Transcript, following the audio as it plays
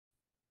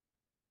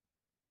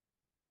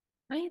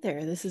Hi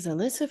there, this is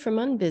Alyssa from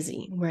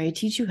Unbusy, where I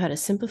teach you how to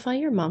simplify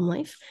your mom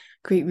life,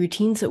 create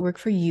routines that work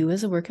for you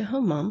as a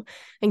work-at-home mom,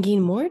 and gain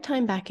more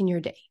time back in your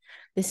day.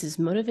 This is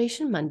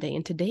Motivation Monday,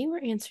 and today we're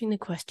answering the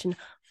question,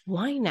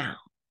 why now?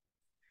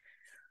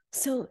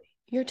 So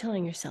you're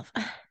telling yourself,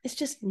 it's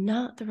just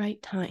not the right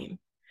time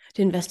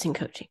to invest in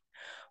coaching.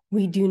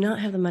 We do not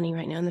have the money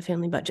right now in the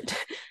family budget.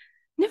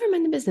 Never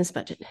mind the business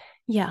budget.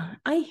 Yeah,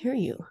 I hear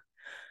you.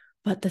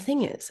 But the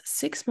thing is,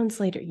 6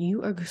 months later,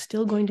 you are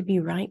still going to be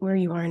right where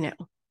you are now,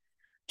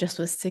 just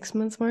with 6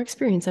 months more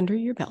experience under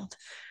your belt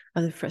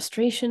of the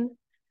frustration,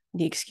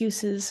 the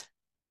excuses,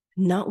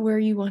 not where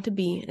you want to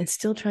be, and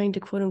still trying to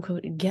quote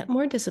unquote get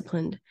more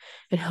disciplined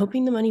and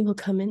hoping the money will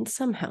come in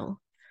somehow,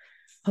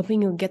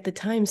 hoping you'll get the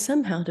time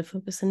somehow to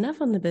focus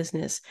enough on the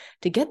business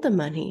to get the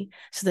money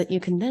so that you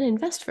can then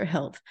invest for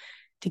health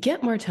to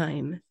get more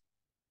time.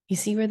 You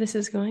see where this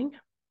is going?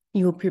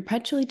 You will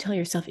perpetually tell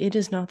yourself it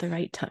is not the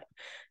right time,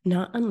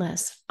 not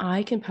unless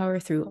I can power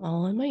through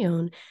all on my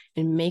own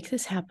and make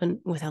this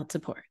happen without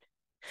support.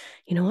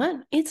 You know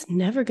what? It's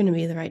never going to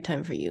be the right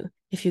time for you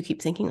if you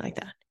keep thinking like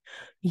that.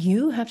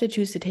 You have to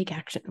choose to take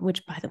action,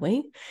 which, by the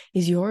way,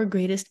 is your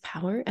greatest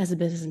power as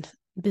a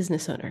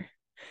business owner,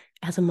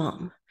 as a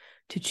mom,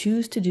 to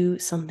choose to do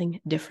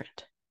something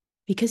different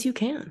because you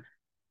can.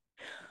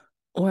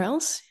 Or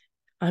else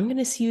I'm going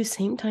to see you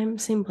same time,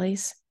 same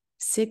place,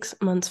 6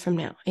 months from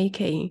now,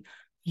 aka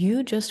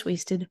you just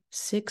wasted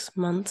 6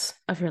 months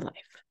of your life.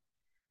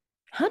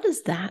 How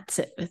does that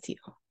sit with you?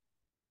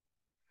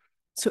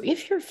 So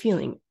if you're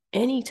feeling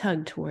any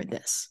tug toward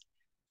this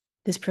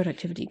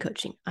productivity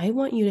coaching, I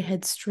want you to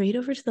head straight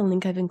over to the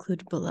link I've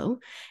included below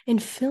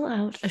and fill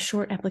out a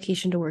short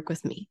application to work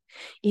with me.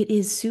 It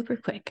is super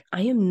quick.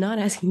 I am not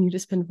asking you to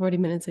spend 40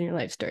 minutes in your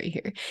life story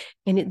here,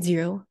 and it's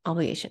zero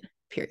obligation,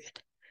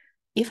 period.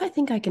 If I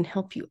think I can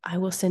help you, I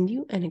will send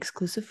you an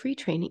exclusive free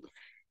training,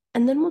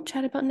 and then we'll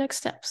chat about next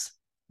steps.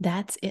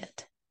 That's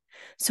it.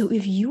 So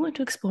if you want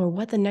to explore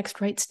what the next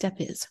right step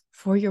is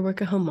for your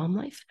work-at-home mom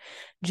life,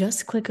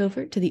 just click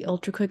over to the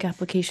ultra quick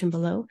application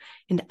below,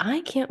 and I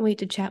can't wait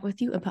to chat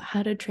with you about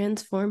how to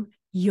transform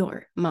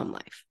your mom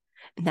life.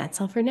 And that's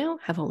all for now.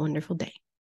 Have a wonderful day.